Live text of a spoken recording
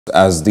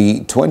As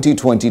the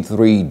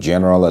 2023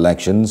 general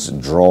elections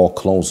draw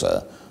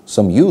closer,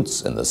 some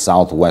youths in the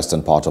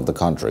southwestern part of the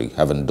country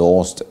have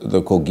endorsed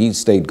the Kogi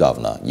State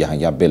Governor,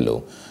 Yahaya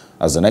Bello,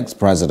 as the next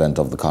president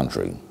of the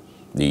country.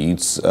 The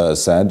youths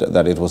said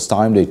that it was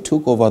time they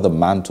took over the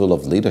mantle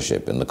of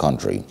leadership in the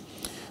country.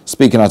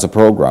 Speaking at a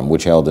program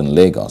which held in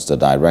Lagos, the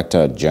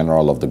Director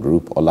General of the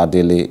group,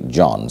 Oladele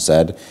John,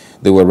 said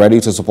they were ready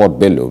to support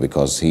Bello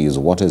because he is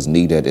what is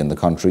needed in the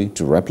country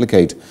to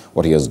replicate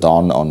what he has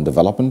done on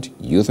development,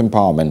 youth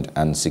empowerment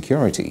and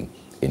security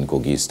in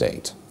Kogi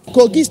State.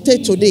 Kogi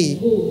State today,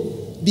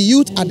 the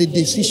youth are the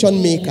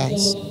decision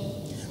makers.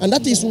 And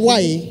that is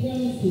why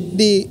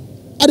the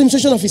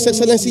administration of His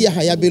Excellency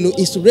Yahaya Bello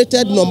is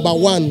rated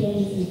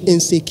 #1 in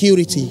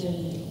security.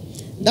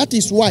 That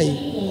is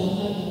why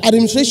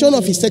administration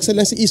of His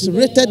Excellency is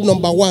rated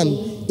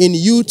 #1 in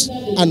youth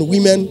and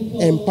women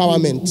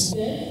empowerment.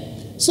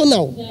 So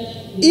now,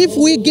 if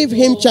we give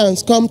him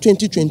chance come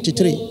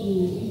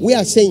 2023, we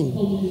are saying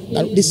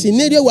that the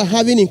scenario we're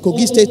having in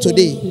Kogi State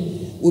today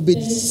will be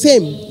the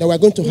same that we're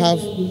going to have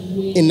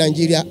in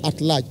Nigeria at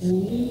large.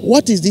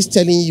 What is this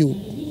telling you?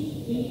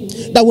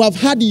 That we have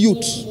had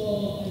youth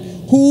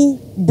who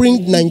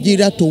bring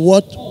Nigeria to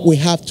what we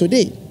have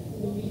today.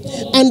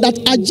 And that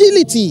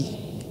agility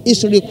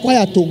is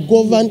required to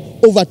govern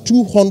over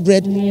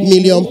 200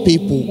 million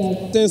people.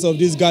 The essence of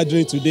this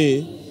gathering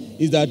today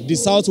is that the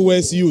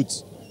Southwest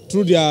youth,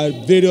 through their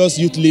various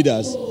youth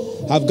leaders,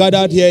 have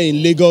gathered here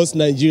in Lagos,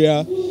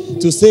 Nigeria,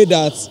 to say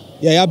that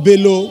Yahaya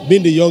Bello,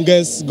 being the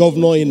youngest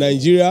governor in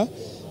Nigeria,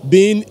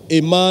 being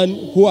a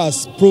man who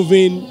has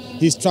proven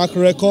his track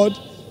record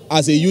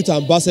as a youth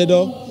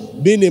ambassador,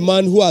 being a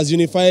man who has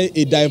unified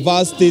a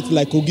diverse state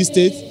like Kogi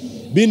State,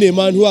 being a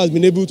man who has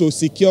been able to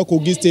secure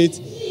Kogi State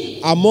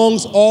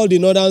amongst all the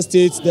northern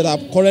states that are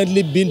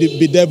currently being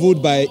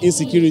bedeviled by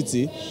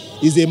insecurity,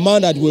 is a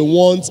man that we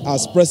want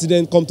as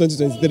president come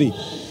 2023.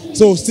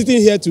 So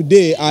sitting here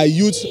today are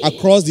youth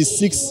across the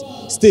 6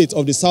 states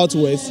of the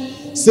Southwest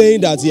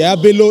saying that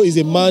Yahaya Bello is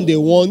a man they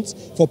want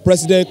for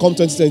president come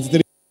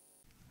 2023.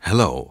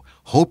 Hello,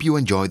 hope you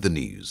enjoyed the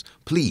news.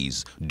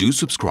 Please do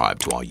subscribe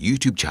to our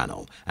YouTube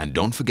channel and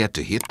don't forget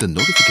to hit the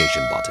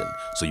notification button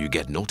so you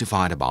get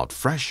notified about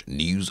fresh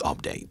news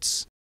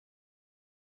updates.